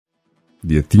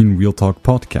The Athene Real Talk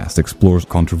Podcast explores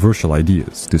controversial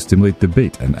ideas to stimulate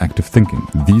debate and active thinking.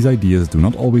 These ideas do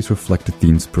not always reflect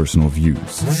Athene's personal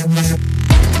views.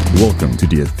 Welcome to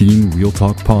the Athene Real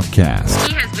Talk Podcast.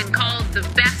 He has been called the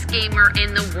best gamer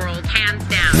in the world, hands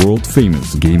down.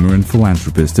 World-famous gamer and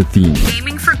philanthropist Athene.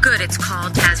 Gaming for Good, it's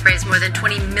called, has raised more than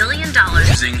 $20 million.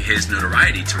 Using his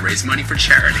notoriety to raise money for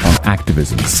charity. On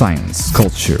activism, science,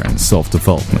 culture, and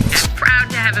self-development.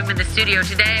 Proud to have him in the studio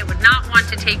today. I would not want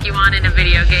to take you on in a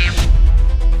video game.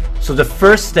 So the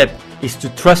first step is to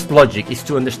trust logic, is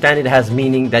to understand it has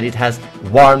meaning, that it has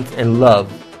warmth and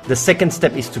love. The second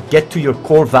step is to get to your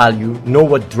core value, know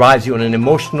what drives you on an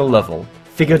emotional level,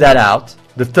 figure that out.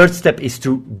 The third step is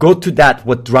to go to that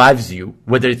what drives you,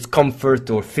 whether it's comfort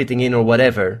or fitting in or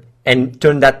whatever, and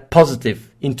turn that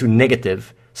positive into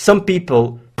negative. Some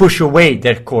people push away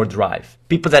their core drive.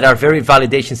 People that are very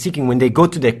validation seeking, when they go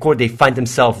to their core, they find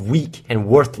themselves weak and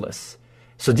worthless.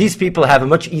 So these people have a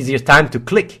much easier time to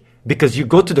click, because you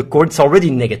go to the core, it's already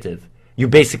negative. You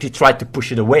basically try to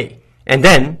push it away. And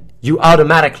then you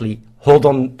automatically hold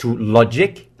on to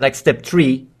logic. Like step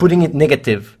 3, putting it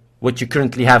negative, what you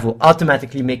currently have will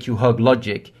automatically make you hug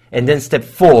logic. And then step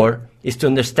 4 is to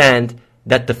understand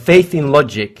that the faith in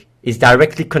logic is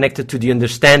directly connected to the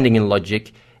understanding in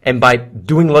logic. And by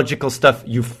doing logical stuff,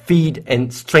 you feed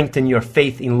and strengthen your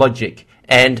faith in logic.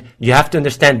 And you have to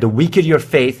understand, the weaker your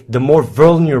faith, the more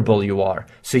vulnerable you are.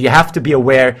 So you have to be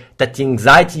aware that the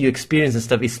anxiety you experience and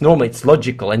stuff is normal, it's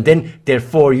logical. And then,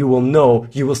 therefore, you will know,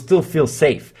 you will still feel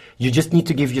safe. You just need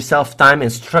to give yourself time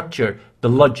and structure the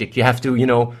logic. You have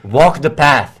to, walk the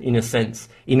path, in a sense,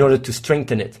 in order to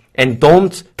strengthen it. And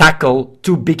don't tackle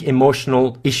too big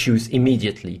emotional issues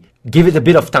immediately. Give it a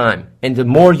bit of time. And the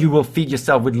more you will feed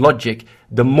yourself with logic,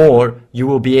 the more you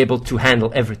will be able to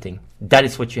handle everything. That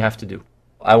is what you have to do.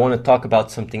 I want to talk about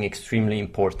something extremely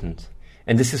important.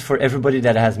 And this is for everybody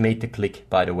that has made the click,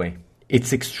 by the way.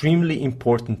 It's extremely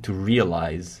important to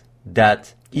realize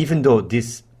that even though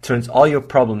this turns all your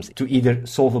problems to either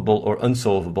solvable or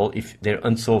unsolvable, if they're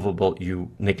unsolvable, you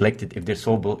neglect it. If they're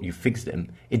solvable, you fix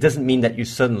them. It doesn't mean that you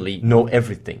suddenly know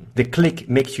everything. The click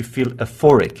makes you feel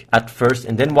euphoric at first,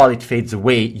 and then while it fades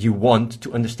away, you want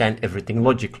to understand everything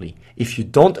logically. If you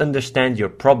don't understand your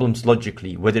problems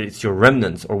logically, whether it's your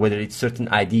remnants or whether it's certain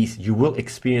ideas, you will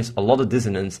experience a lot of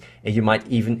dissonance, and you might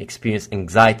even experience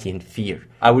anxiety and fear.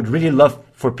 I would really love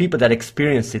for people that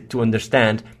experience it to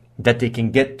understand that they can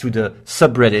get to the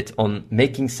subreddit on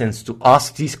Making Sense to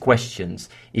ask these questions.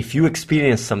 If you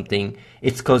experience something,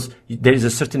 it's because there is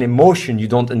a certain emotion you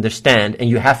don't understand and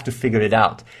you have to figure it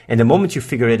out. And the moment you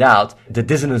figure it out, the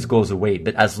dissonance goes away.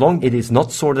 But as long as it is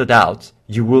not sorted out,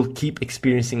 you will keep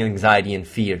experiencing anxiety and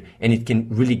fear, and it can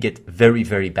really get very,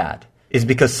 very bad. Is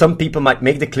because some people might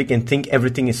make the click and think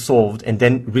everything is solved and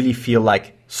then really feel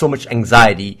like so much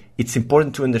anxiety. It's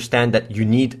important to understand that you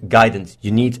need guidance, you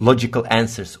need logical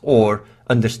answers, or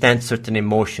understand certain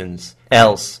emotions,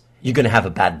 else you're going to have a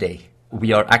bad day.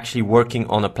 We are actually working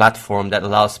on a platform that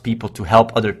allows people to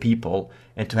help other people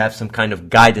and to have some kind of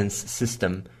guidance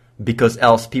system, because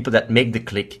else people that make the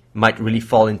click might really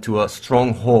fall into a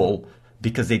strong hole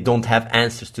because they don't have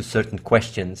answers to certain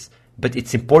questions. But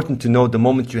it's important to know the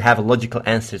moment you have a logical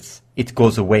answers, it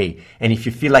goes away. And if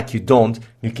you feel like you don't,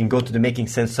 you can go to the Making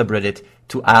Sense subreddit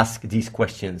to ask these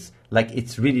questions. Like,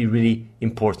 it's really, really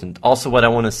important. Also, what I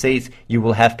want to say is you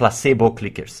will have placebo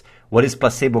clickers. What is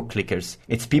placebo clickers?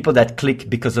 It's people that click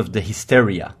because of the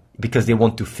hysteria, because they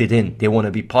want to fit in. They want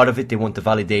to be part of it. They want the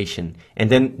validation. And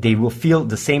then they will feel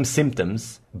the same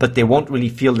symptoms, but they won't really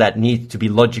feel that need to be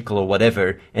logical or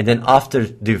whatever. And then after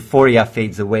the euphoria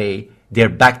fades away, they're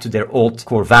back to their old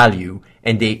core value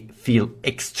and they feel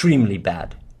extremely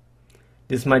bad.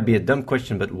 This might be a dumb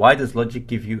question, but why does logic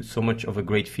give you so much of a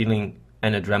great feeling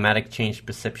and a dramatic change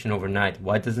perception overnight?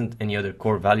 Why doesn't any other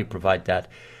core value provide that?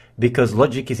 Because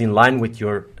logic is in line with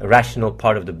your rational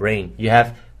part of the brain. You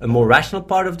have a more rational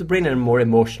part of the brain and a more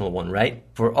emotional one, right?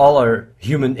 For all our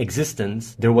human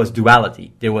existence, there was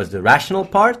duality. There was the rational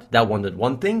part that wanted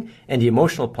one thing and the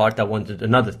emotional part that wanted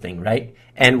another thing, right?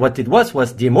 And what it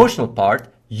was the emotional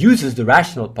part uses the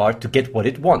rational part to get what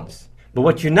it wants. But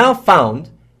what you now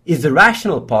found is the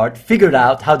rational part figured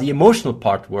out how the emotional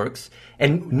part works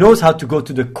and knows how to go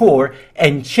to the core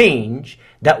and change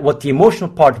that what the emotional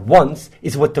part wants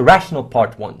is what the rational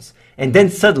part wants. And then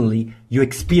suddenly you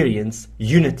experience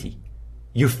unity.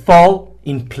 You fall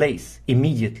in place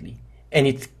immediately and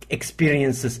it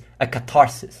experiences a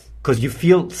catharsis because you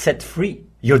feel set free.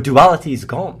 Your duality is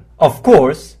gone. Of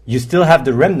course, you still have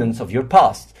the remnants of your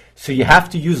past. So you have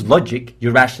to use logic,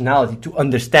 your rationality, to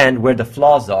understand where the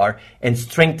flaws are and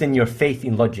strengthen your faith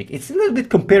in logic. It's a little bit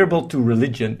comparable to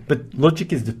religion, but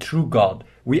logic is the true God.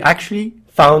 We actually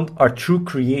found our true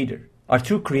creator. Our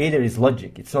true creator is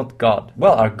logic. It's not God.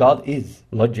 Well, our God is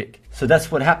logic. So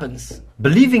that's what happens.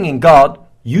 Believing in God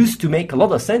used to make a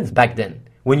lot of sense back then.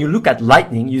 When you look at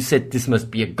lightning, you said this must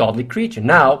be a godly creature.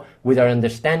 Now, with our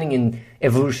understanding in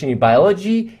evolutionary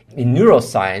biology, in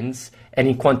neuroscience, and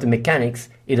in quantum mechanics,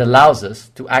 it allows us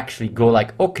to actually go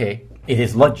like, okay, it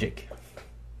is logic.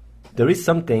 There is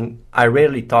something I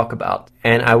rarely talk about,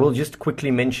 and I will just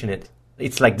quickly mention it.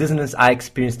 It's like dissonance I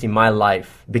experienced in my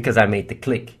life because I made the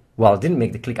click. Well, I didn't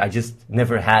make the click, I just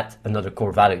never had another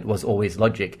core value. It was always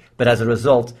logic. But as a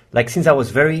result, like since I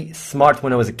was very smart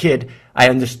when I was a kid, I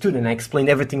understood and I explained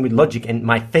everything with logic, and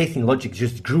my faith in logic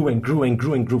just grew and grew and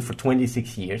grew and grew for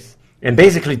 26 years. And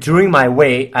basically, during my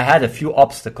way, I had a few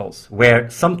obstacles where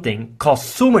something caused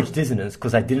so much dissonance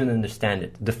because I didn't understand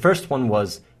it. The first one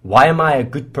was, why am I a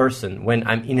good person when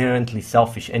I'm inherently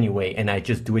selfish anyway and I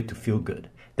just do it to feel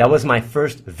good? That was my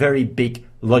first very big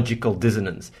logical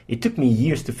dissonance. It took me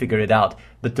years to figure it out.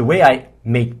 But the way I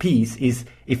make peace is,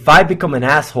 if I become an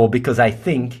asshole because I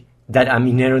think that I'm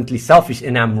inherently selfish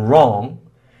and I'm wrong,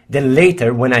 then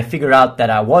later when I figure out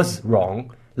that I was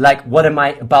wrong, like, what am I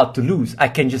about to lose? I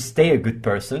can just stay a good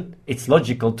person. It's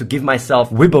logical to give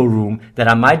myself wiggle room that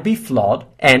I might be flawed,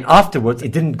 and afterwards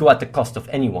it didn't go at the cost of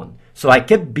anyone. So I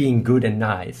kept being good and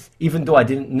nice, even though I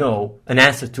didn't know an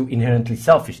answer to inherently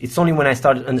selfish. It's only when I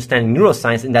started understanding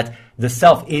neuroscience and that the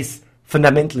self is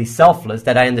fundamentally selfless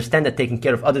that I understand that taking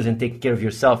care of others and taking care of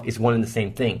yourself is one and the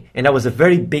same thing. And that was a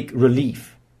very big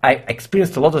relief. I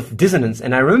experienced a lot of dissonance,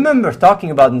 and I remember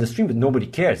talking about it in the stream, but nobody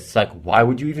cares. It's like, why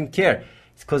would you even care?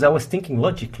 It's because I was thinking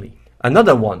logically.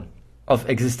 Another one of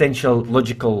existential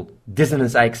logical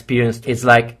dissonance I experienced is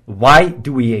like, why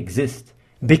do we exist?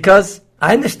 Because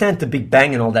I understand the Big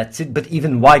Bang and all that shit, but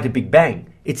even why the Big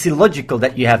Bang? It's illogical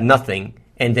that you have nothing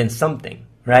and then something,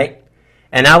 right?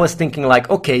 And I was thinking like,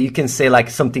 okay, you can say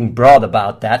like something broad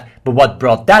about that, but what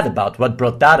brought that about? What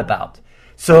brought that about?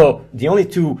 So the only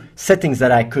two settings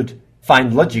that I could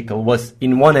find logical was,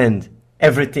 in one end,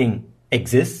 everything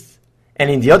exists, and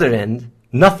in the other end,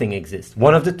 nothing exists.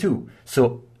 One of the two.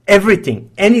 So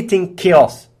everything, anything,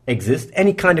 chaos exists,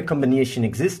 any kind of combination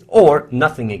exists, or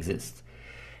nothing exists.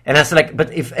 And I said like,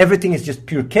 but if everything is just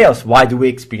pure chaos, why do we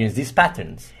experience these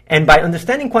patterns? And by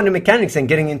understanding quantum mechanics and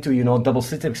getting into, double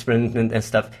slit experiment and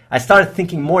stuff, I started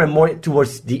thinking more and more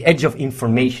towards the edge of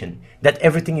information, that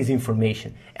everything is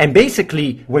information. And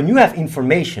basically, when you have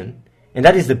information, and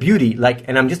that is the beauty,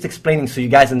 and I'm just explaining so you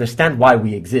guys understand why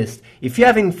we exist. If you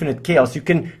have infinite chaos, you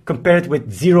can compare it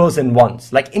with zeros and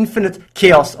ones, like infinite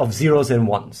chaos of zeros and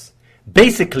ones.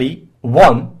 Basically,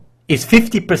 1 is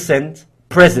 50%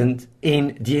 present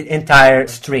in the entire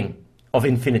string of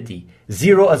infinity.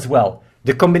 0 as well.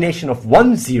 The combination of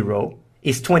 1, 0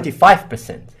 is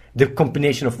 25%. The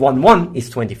combination of 1, 1 is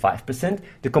 25%.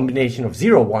 The combination of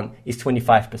 0, 1 is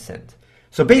 25%.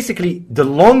 So basically, the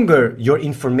longer your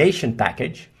information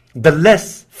package, the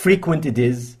less frequent it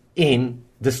is in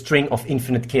the string of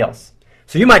infinite chaos.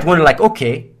 So you might wonder like,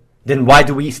 okay, then why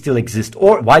do we still exist?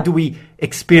 Or why do we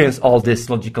experience all these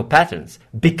logical patterns?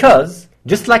 Because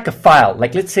just like a file,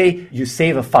 like let's say you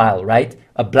save a file, right?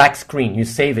 A black screen, you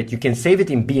save it. You can save it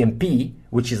in BMP,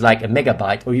 which is like a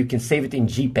megabyte, or you can save it in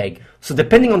JPEG. So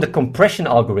depending on the compression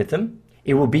algorithm,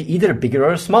 it will be either a bigger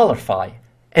or a smaller file.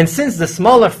 And since the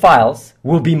smaller files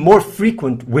will be more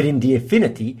frequent within the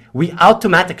infinity, we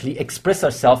automatically express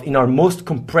ourselves in our most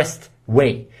compressed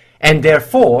way. And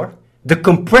therefore, the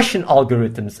compression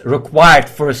algorithms required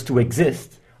for us to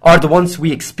exist are the ones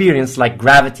we experience, like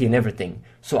gravity and everything.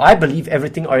 So I believe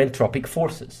everything are entropic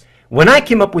forces. When I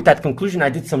came up with that conclusion, I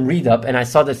did some read up and I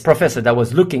saw this professor that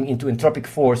was looking into entropic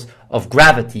force of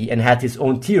gravity and had his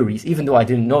own theories, even though I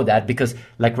didn't know that, because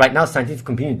like right now, scientific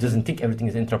community doesn't think everything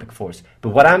is entropic force.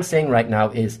 But what I'm saying right now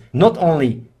is not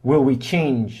only will we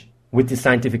change with the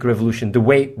scientific revolution the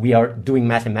way we are doing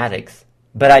mathematics,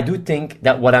 but I do think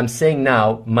that what I'm saying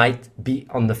now might be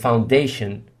on the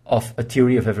foundation of a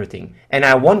theory of everything. And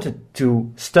I wanted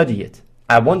to study it.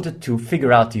 I wanted to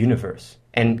figure out the universe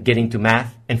and get into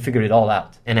math and figure it all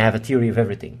out. And I have a theory of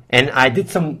everything. And I did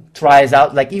some tries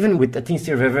out, like even with Athene's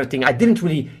theory of everything,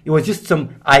 it was just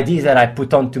some ideas that I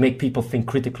put on to make people think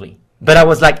critically. But I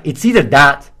was like, it's either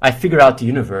that I figure out the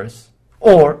universe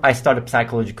or I start a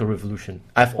psychological revolution.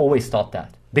 I've always thought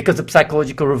that. Because the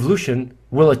psychological revolution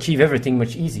will achieve everything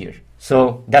much easier.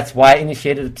 So that's why I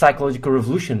initiated a psychological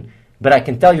revolution. But I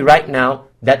can tell you right now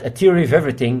that a theory of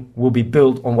everything will be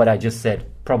built on what I just said,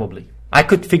 probably. I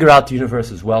could figure out the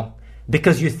universe as well.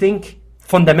 because you think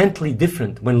fundamentally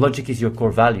different when logic is your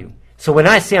core value. So when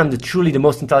I say I'm truly the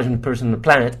most intelligent person on the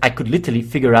planet, I could literally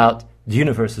figure out the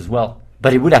universe as well.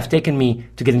 But it would have taken me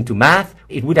to get into math.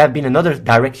 It would have been another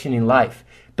direction in life.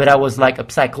 But I was like,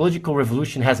 a psychological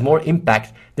revolution has more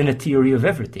impact than a theory of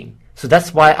everything. So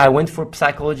that's why I went for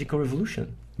psychological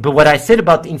revolution. But what I said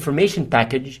about the information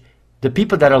package, the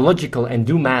people that are logical and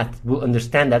do math will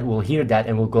understand that, will hear that,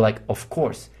 and will go like, of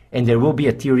course. And there will be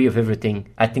a theory of everything,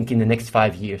 I think, in the next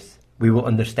 5 years. We will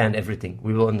understand everything.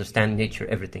 We will understand nature,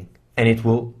 everything. And it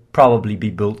will probably be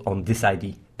built on this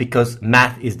idea. Because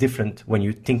math is different when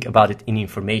you think about it in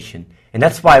information. And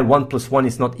that's why 1 + 1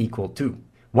 is not equal 2.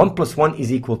 1 + 1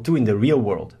 is equal 2 in the real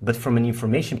world. But from an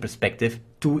information perspective,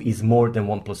 2 is more than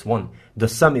 1 + 1. The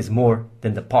sum is more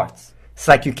than the parts. It's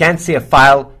like you can't say a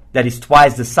file that is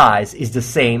twice the size is the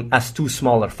same as 2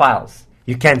 smaller files.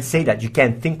 You can't say that. You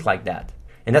can't think like that.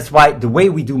 And that's why the way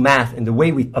we do math and the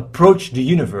way we approach the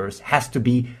universe has to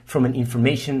be from an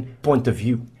information point of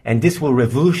view. And this will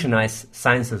revolutionize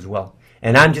science as well.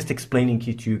 And I'm just explaining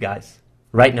it to you guys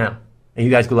right now. And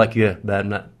you guys go like, yeah,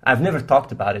 but I've never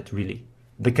talked about it really.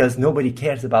 Because nobody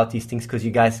cares about these things because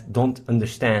you guys don't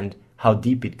understand how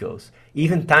deep it goes.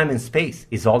 Even time and space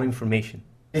is all information.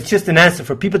 It's just an answer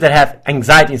for people that have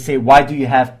anxiety and say, why do you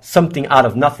have something out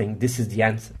of nothing? This is the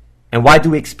answer. And why do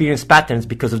we experience patterns?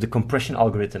 Because of the compression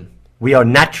algorithm. We are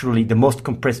naturally the most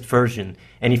compressed version.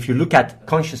 And if you look at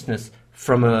consciousness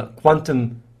from a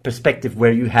quantum perspective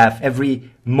where you have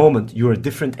every moment you're a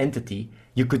different entity,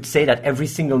 you could say that every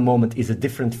single moment is a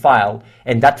different file,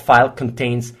 and that file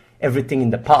contains everything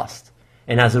in the past.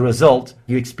 And as a result,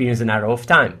 you experience an arrow of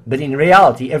time. But in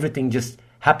reality, everything just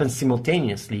happens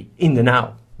simultaneously in the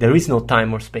now. There is no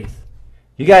time or space.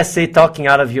 You guys say, talking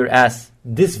out of your ass,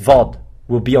 this VOD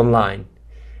will be online.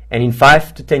 And in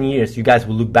 5 to 10 years, you guys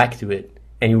will look back to it.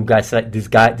 And you guys say, this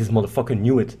motherfucker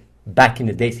knew it. Back in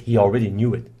the days, he already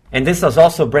knew it. And this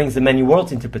also brings the many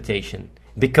worlds interpretation.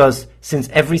 Because since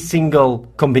every single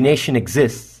combination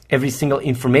exists, every single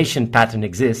information pattern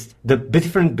exists, the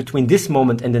difference between this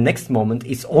moment and the next moment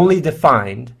is only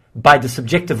defined by the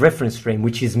subjective reference frame,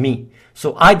 which is me.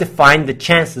 So I define the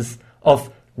chances of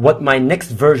what my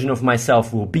next version of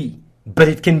myself will be. But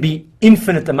it can be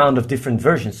infinite amount of different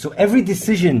versions. So every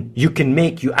decision you can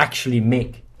make, you actually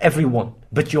make. Every one.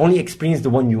 But you only experience the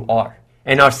one you are.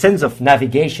 And our sense of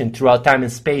navigation throughout time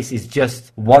and space is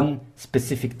just one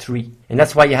specific tree. And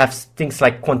that's why you have things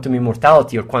like quantum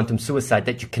immortality or quantum suicide,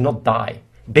 that you cannot die.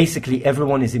 Basically,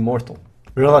 everyone is immortal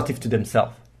relative to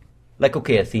themselves. Like,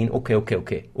 okay, Athene,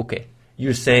 okay.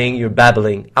 You're saying, you're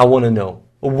babbling. I want to know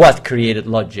what created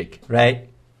logic, right?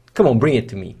 Come on, bring it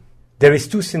to me. There is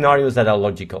 2 scenarios that are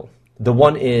logical. The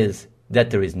one is that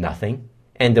there is nothing.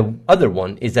 And the other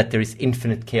one is that there is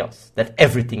infinite chaos, that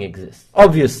everything exists.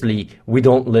 Obviously, we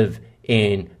don't live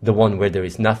in the one where there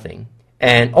is nothing.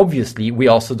 And obviously, we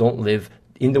also don't live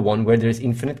in the one where there is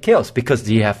infinite chaos, because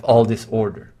you have all this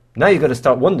order. Now you got to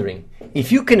start wondering,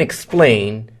 if you can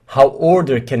explain how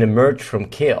order can emerge from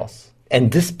chaos,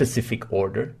 and this specific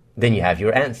order, then you have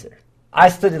your answer. I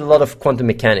studied a lot of quantum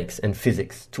mechanics and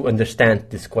physics to understand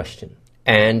this question.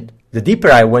 And the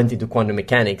deeper I went into quantum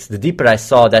mechanics, the deeper I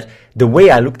saw that the way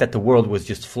I looked at the world was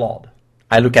just flawed.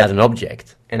 I look at an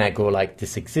object and I go like,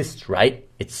 this exists, right?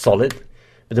 It's solid.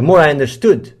 But the more I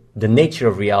understood the nature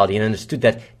of reality and understood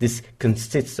that this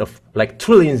consists of like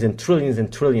trillions and trillions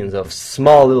and trillions of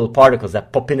small little particles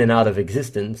that pop in and out of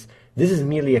existence, this is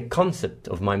merely a concept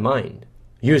of my mind.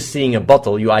 You're seeing a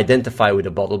bottle, you identify with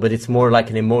a bottle, but it's more like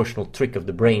an emotional trick of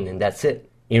the brain, and that's it.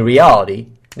 In reality,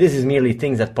 this is merely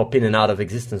things that pop in and out of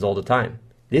existence all the time.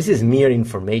 This is mere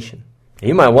information. And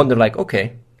you might wonder like,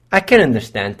 okay, I can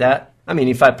understand that. I mean,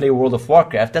 if I play World of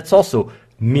Warcraft, that's also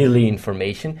merely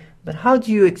information. But how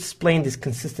do you explain this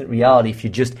consistent reality if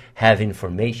you just have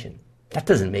information? That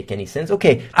doesn't make any sense.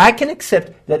 Okay, I can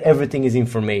accept that everything is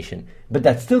information, but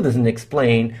that still doesn't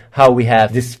explain how we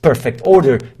have this perfect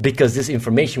order, because this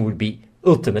information would be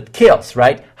ultimate chaos,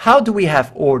 right? How do we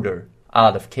have order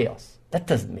out of chaos? That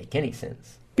doesn't make any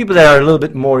sense. People that are a little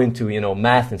bit more into,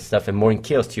 math and stuff and more in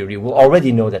chaos theory will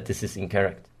already know that this is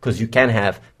incorrect, because you can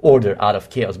have order out of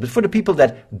chaos. But for the people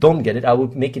that don't get it, I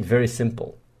will make it very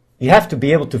simple. You have to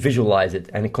be able to visualize it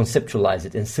and conceptualize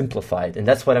it and simplify it, and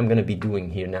that's what I'm going to be doing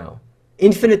here now.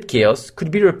 Infinite chaos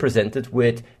could be represented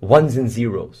with ones and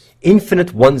zeros.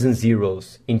 Infinite ones and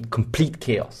zeros in complete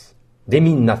chaos. They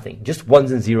mean nothing, just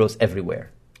ones and zeros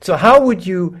everywhere. So how would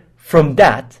you, from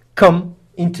that, come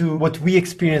into what we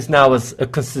experience now as a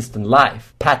consistent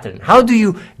life pattern? How do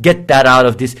you get that out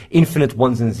of this infinite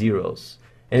ones and zeros?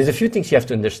 And there's a few things you have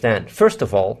to understand. First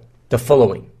of all, the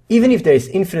following. Even if there is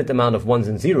infinite amount of ones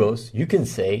and zeros, you can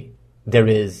say there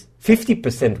is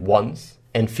 50% ones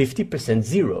and 50%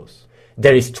 zeros.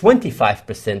 There is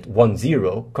 25%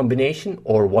 1-0 combination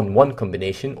or 1-1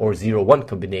 combination or 0-1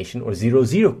 combination or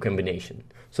 0-0 combination.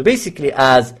 So basically,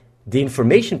 as the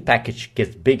information package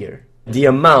gets bigger, the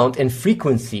amount and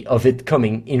frequency of it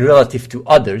coming in relative to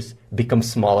others becomes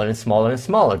smaller and smaller and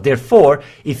smaller. Therefore,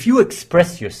 if you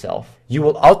express yourself, you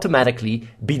will automatically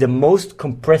be the most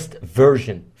compressed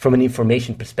version from an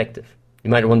information perspective. You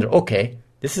might wonder, okay,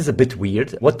 this is a bit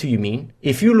weird. What do you mean?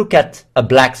 If you look at a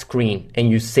black screen and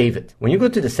you save it, when you go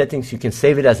to the settings, you can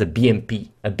save it as a BMP.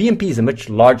 A BMP is a much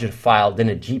larger file than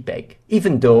a JPEG,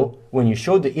 even though when you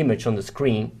show the image on the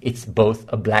screen, it's both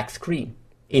a black screen.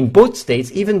 In both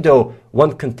states, even though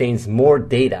one contains more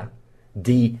data,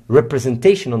 the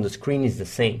representation on the screen is the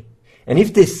same. And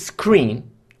if this screen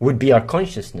would be our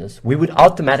consciousness, we would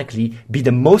automatically be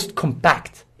the most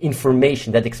compact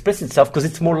information that expresses itself because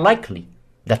it's more likely.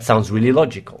 That sounds really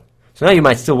logical. So now you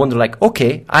might still wonder, like,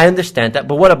 okay, I understand that,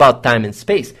 but what about time and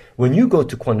space? When you go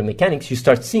to quantum mechanics, you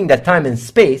start seeing that time and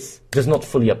space does not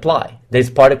fully apply.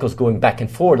 There's particles going back and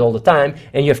forward all the time,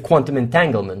 and you have quantum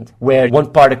entanglement, where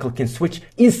one particle can switch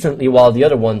instantly while the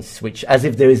other ones switch, as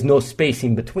if there is no space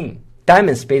in between. Time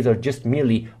and space are just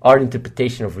merely our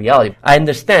interpretation of reality. I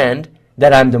understand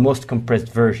that I'm the most compressed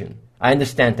version. I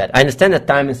understand that. I understand that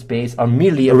time and space are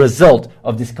merely a result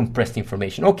of this compressed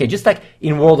information. Okay, just like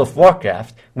in World of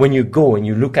Warcraft, when you go and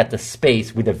you look at the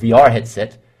space with a VR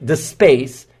headset, the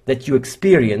space that you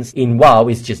experience in WoW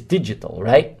is just digital,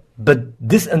 right? But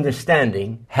this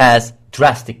understanding has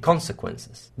drastic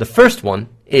consequences. The first one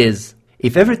is,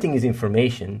 if everything is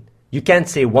information, you can't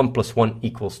say 1 + 1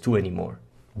 = 2 anymore.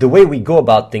 The way we go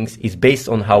about things is based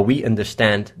on how we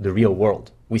understand the real world.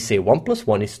 We say 1 +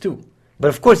 1 is 2. But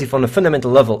of course, if on a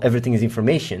fundamental level everything is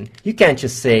information, you can't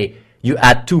just say you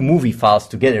add 2 movie files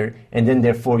together and then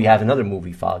therefore you have another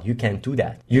movie file. You can't do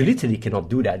that. You literally cannot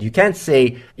do that. You can't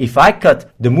say, if I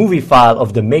cut the movie file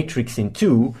of The Matrix in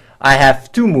 2, I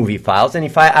have 2 movie files, and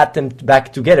if I add them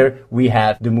back together, we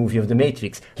have the movie of The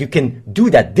Matrix. You can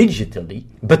do that digitally,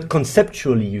 but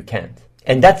conceptually you can't.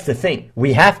 And that's the thing.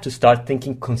 We have to start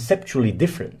thinking conceptually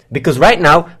different. Because right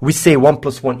now, we say 1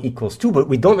 + 1 = 2, but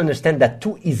we don't understand that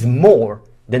 2 is more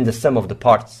than the sum of the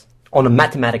parts on a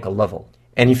mathematical level.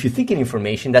 And if you think in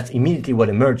information, that's immediately what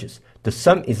emerges. The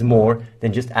sum is more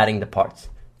than just adding the parts.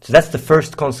 So that's the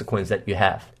first consequence that you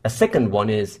have. A second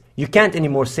one is, you can't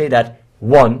anymore say that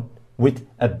 1 with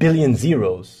a billion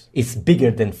zeros is bigger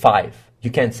than 5.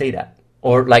 You can't say that.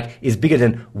 Or like is bigger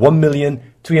than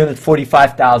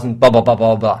 1,345,000 blah blah blah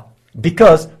blah blah.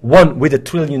 Because 1 with a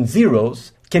trillion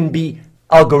zeros can be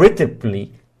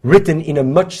algorithmically written in a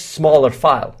much smaller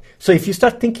file. So if you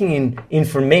start thinking in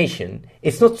information,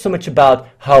 it's not so much about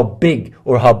how big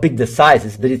the size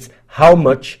is, but it's how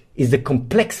much is the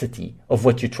complexity of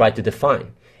what you try to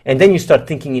define. And then you start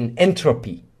thinking in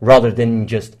entropy rather than in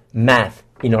just math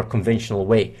in our conventional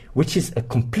way, which is a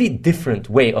complete different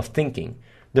way of thinking.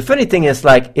 The funny thing is,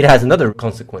 like, it has another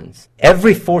consequence.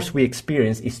 Every force we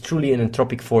experience is truly an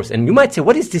entropic force. And you might say,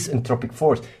 what is this entropic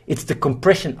force? It's the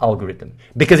compression algorithm.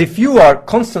 Because if you are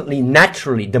constantly,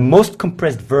 naturally, the most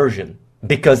compressed version,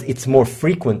 because it's more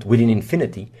frequent within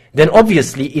infinity, then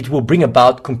obviously it will bring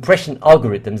about compression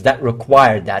algorithms that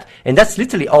require that. And that's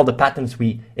literally all the patterns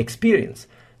we experience.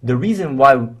 The reason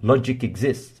why logic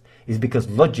exists is because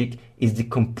logic is the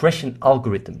compression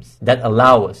algorithms that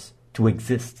allow us to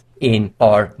exist in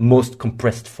our most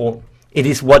compressed form. It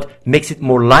is what makes it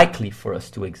more likely for us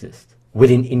to exist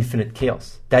within infinite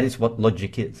chaos. That is what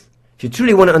logic is. If you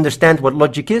truly want to understand what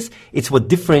logic is, it's what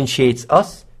differentiates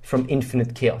us from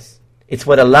infinite chaos. It's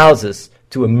what allows us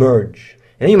to emerge.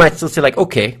 And then you might still say, like,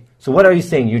 okay, so what are you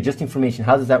saying? You're just information.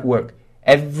 How does that work?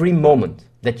 Every moment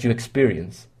that you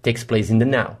experience takes place in the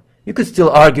now. You could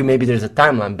still argue maybe there's a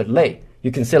timeline, but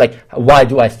you can say, like, why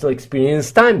do I still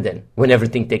experience time then when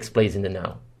everything takes place in the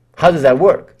now? How does that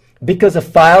work? Because a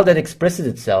file that expresses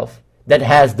itself, that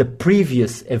has the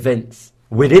previous events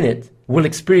within it, will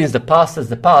experience the past as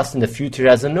the past and the future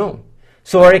as unknown.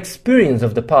 So our experience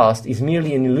of the past is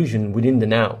merely an illusion within the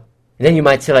now. And then you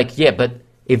might say, like, yeah, but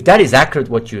if that is accurate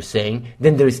what you're saying,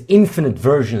 then there is infinite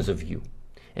versions of you.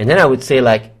 And then I would say,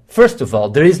 like, first of all,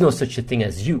 there is no such a thing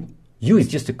as you. You is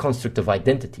just a construct of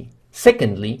identity.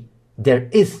 Secondly, there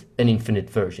is an infinite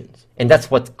versions. And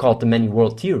that's what's called the many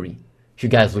world theory. If you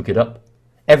guys look it up,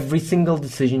 every single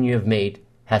decision you have made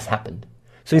has happened.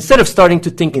 So instead of starting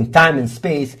to think in time and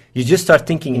space, you just start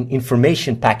thinking in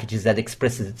information packages that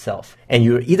expresses itself. And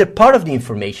you're either part of the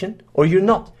information or you're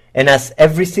not. And as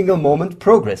every single moment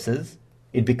progresses,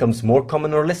 it becomes more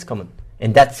common or less common.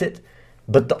 And that's it.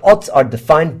 But the odds are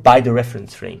defined by the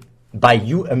reference frame, by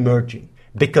you emerging.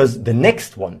 Because the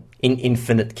next one in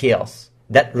infinite chaos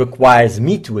that requires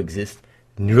me to exist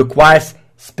requires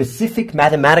specific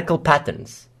mathematical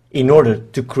patterns in order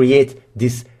to create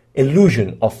this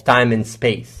illusion of time and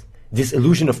space, this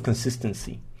illusion of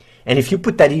consistency. And if you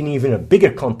put that in even a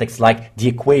bigger context, like the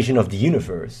equation of the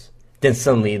universe, then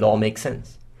suddenly it all makes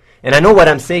sense. And I know what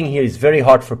I'm saying here is very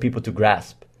hard for people to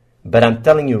grasp, but I'm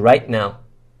telling you right now,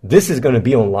 this is going to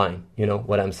be online, you know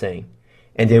what I'm saying.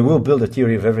 And they will build a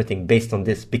theory of everything based on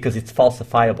this because it's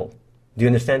falsifiable. Do you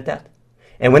understand that?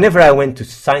 And whenever I went to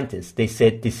scientists, they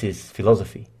said this is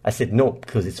philosophy. I said no,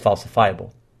 because it's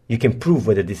falsifiable. You can prove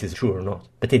whether this is true or not.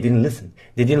 But they didn't listen.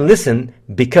 They didn't listen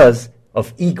because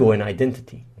of ego and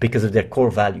identity, because of their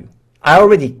core value. I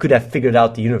already could have figured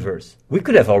out the universe. We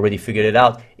could have already figured it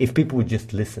out if people would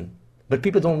just listen. But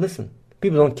people don't listen.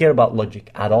 People don't care about logic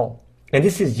at all. And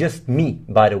this is just me,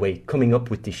 by the way, coming up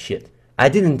with this shit. I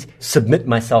didn't submit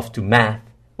myself to math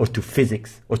or to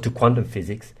physics or to quantum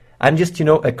physics. I'm just,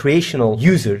 a creational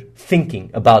user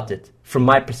thinking about it from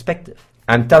my perspective.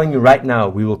 I'm telling you right now,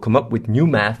 we will come up with new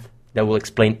math that will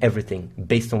explain everything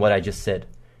based on what I just said.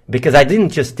 Because I didn't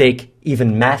just take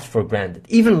even math for granted.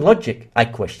 Even logic, I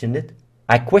questioned it.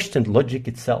 I questioned logic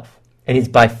itself. And it's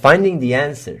by finding the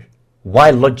answer, why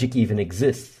logic even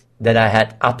exists, that I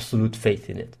had absolute faith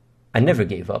in it. I never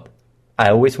gave up. I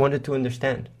always wanted to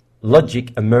understand.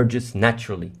 Logic emerges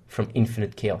naturally from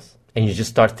infinite chaos. And you just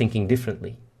start thinking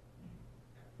differently.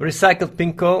 Recycled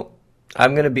Pinko,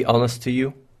 I'm going to be honest to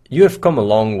you. You have come a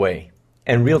long way.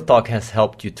 And Real Talk has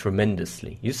helped you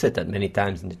tremendously. You said that many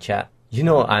times in the chat. You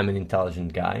know I'm an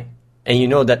intelligent guy. And you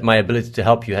know that my ability to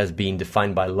help you has been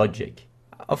defined by logic.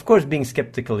 Of course, being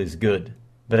skeptical is good.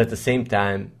 But at the same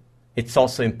time, it's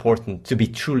also important to be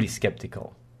truly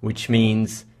skeptical. Which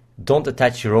means don't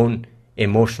attach your own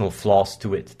emotional flaws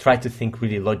to it. Try to think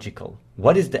really logical.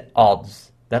 What is the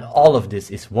odds that all of this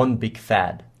is one big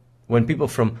fad? When people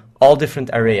from all different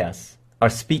areas are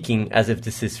speaking as if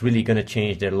this is really going to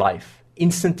change their life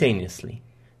instantaneously.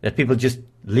 That people just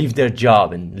leave their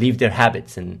job and leave their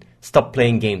habits and stop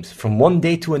playing games from one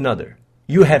day to another.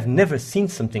 You have never seen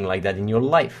something like that in your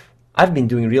life. I've been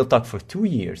doing Real Talk for 2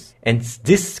 years and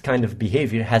this kind of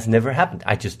behavior has never happened.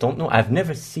 I just don't know. I've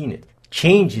never seen it.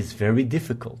 Change is very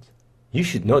difficult. You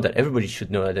should know that. Everybody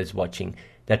should know that is watching.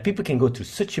 That people can go through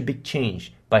such a big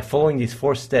change by following these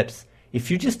 4 steps. If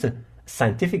you're just a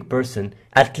scientific person,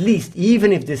 at least,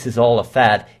 even if this is all a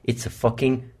fad, it's a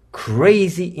fucking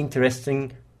crazy,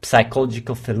 interesting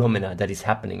psychological phenomena that is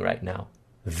happening right now.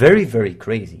 Very, very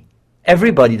crazy.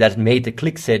 Everybody that made the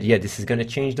click said, yeah, this is going to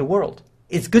change the world.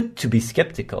 It's good to be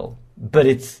skeptical, but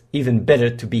it's even better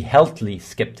to be healthily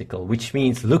skeptical, which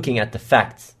means looking at the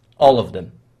facts, all of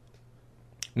them.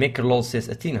 MakerLol says,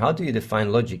 Athene, how do you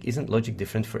define logic? Isn't logic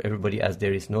different for everybody as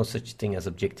there is no such thing as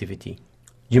objectivity?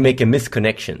 You make a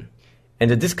misconnection. And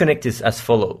the disconnect is as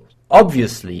follows.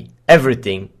 Obviously,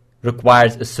 everything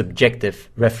requires a subjective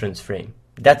reference frame.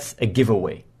 That's a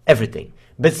giveaway. Everything.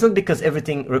 But it's not because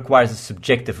everything requires a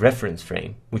subjective reference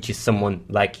frame, which is someone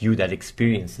like you that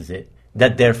experiences it,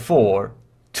 that therefore,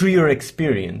 through your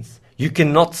experience, you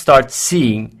cannot start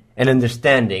seeing and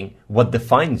understanding what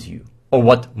defines you, or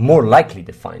what more likely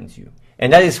defines you.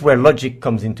 And that is where logic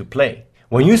comes into play.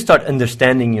 When you start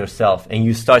understanding yourself and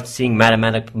you start seeing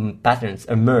mathematical patterns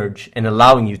emerge and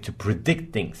allowing you to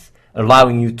predict things,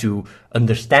 allowing you to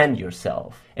understand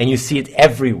yourself, and you see it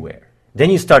everywhere, then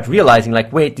you start realizing,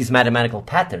 like, wait, these mathematical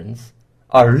patterns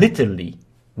are literally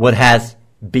what has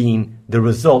been the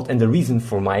result and the reason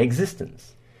for my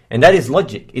existence. And that is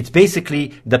logic. It's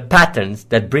basically the patterns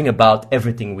that bring about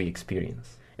everything we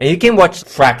experience. And you can watch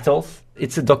Fractals.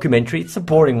 It's a documentary. It's a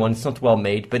boring one. It's not well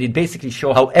made, but it basically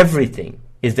shows how everything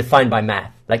is defined by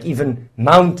math. Like even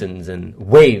mountains and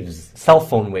waves, cell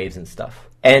phone waves and stuff.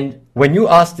 And when you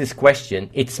ask this question,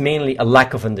 it's mainly a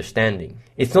lack of understanding.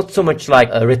 It's not so much like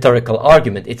a rhetorical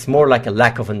argument. It's more like a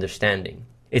lack of understanding.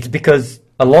 It's because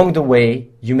along the way,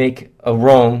 you make a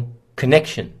wrong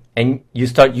connection and you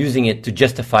start using it to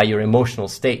justify your emotional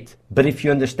state. But if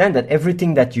you understand that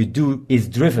everything that you do is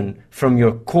driven from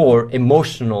your core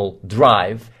emotional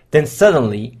drive, then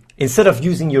suddenly, instead of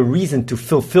using your reason to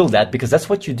fulfill that, because that's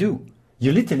what you do,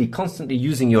 you're literally constantly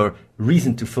using your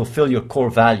reason to fulfill your core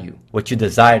value, what you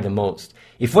desire the most.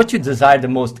 If what you desire the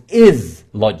most is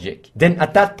logic, then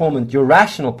at that moment, your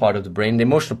rational part of the brain, the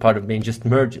emotional part of the brain just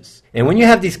merges. And when you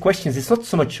have these questions, it's not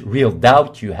so much real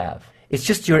doubt you have. It's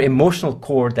just your emotional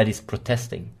core that is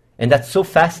protesting. And that's so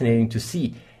fascinating to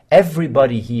see.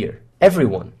 Everybody here,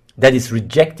 everyone that is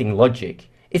rejecting logic,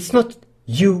 it's not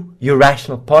you, your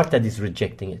rational part, that is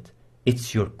rejecting it.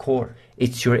 It's your core.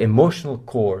 It's your emotional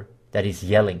core that is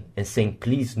yelling and saying,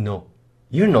 please no.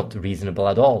 You're not reasonable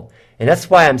at all. And that's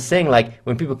why I'm saying, like,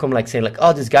 when people come like saying like,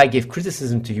 oh, this guy gave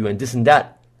criticism to you and this and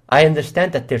that, I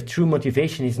understand that their true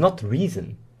motivation is not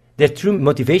reason. Their true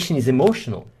motivation is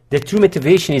emotional. Their true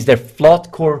motivation is their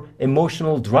flawed core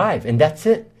emotional drive, and that's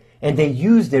it. And they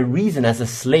use their reason as a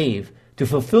slave to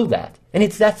fulfill that. And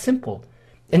it's that simple.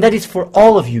 And that is for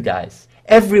all of you guys.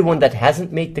 Everyone that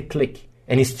hasn't made the click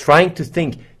and is trying to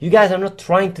think, you guys are not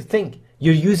trying to think.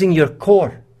 You're using your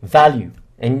core value,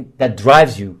 and that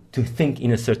drives you to think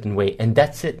in a certain way, and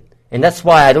that's it. And that's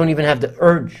why I don't even have the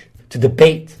urge to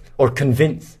debate or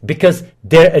convince, because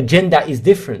their agenda is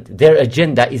different. Their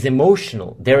agenda is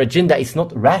emotional. Their agenda is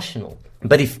not rational.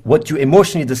 But if what you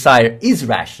emotionally desire is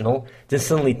rational, then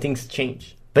suddenly things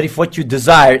change. But if what you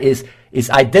desire is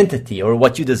identity, or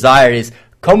what you desire is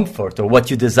comfort, or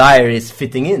what you desire is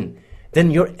fitting in,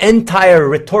 then your entire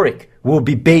rhetoric will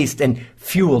be based and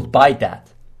fueled by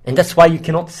that. And that's why you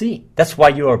cannot see. That's why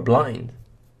you are blind.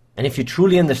 And if you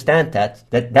truly understand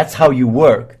that's how you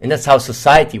work, and that's how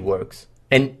society works,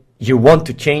 and you want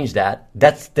to change that,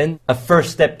 that's then a first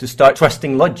step to start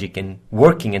trusting logic and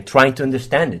working and trying to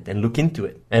understand it and look into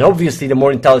it. And obviously the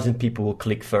more intelligent people will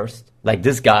click first. Like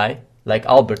this guy, like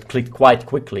Albert, clicked quite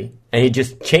quickly, and he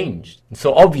just changed.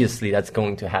 So obviously that's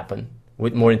going to happen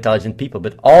with more intelligent people.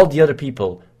 But all the other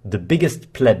people, the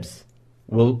biggest plebs,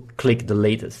 will click the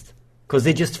latest, because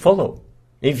they just follow.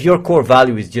 If your core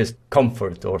value is just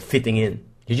comfort or fitting in,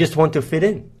 you just want to fit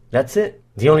in. That's it.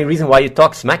 The only reason why you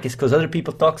talk smack is because other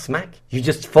people talk smack. You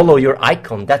just follow your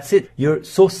icon. That's it. You're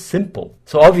so simple.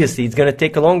 So obviously it's going to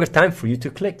take a longer time for you to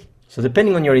click. So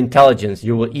depending on your intelligence,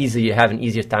 you will either have an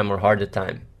easier time or harder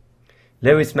time.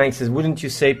 Lewis Mank says, wouldn't you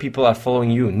say people are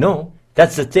following you? No,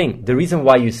 that's the thing. The reason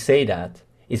why you say that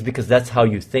is because that's how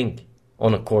you think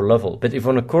on a core level. But if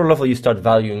on a core level you start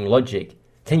valuing logic,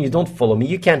 then you don't follow me.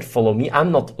 You can't follow me.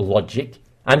 I'm not logic.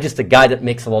 I'm just a guy that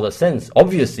makes a lot of sense.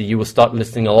 Obviously, you will start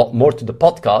listening a lot more to the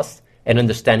podcast and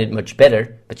understand it much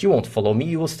better, but you won't follow me.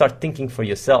 You will start thinking for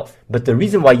yourself. But the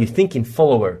reason why you think in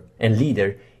follower and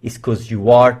leader is because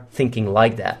you are thinking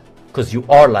like that, because you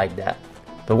are like that.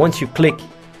 But once you click,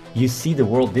 you see the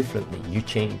world differently. You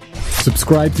change.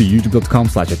 Subscribe to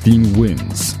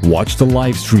youtube.com/AtheneWins. Watch the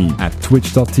live stream at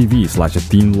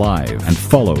twitch.tv/AtheneLive and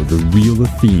follow The Real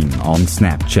Athene on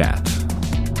Snapchat.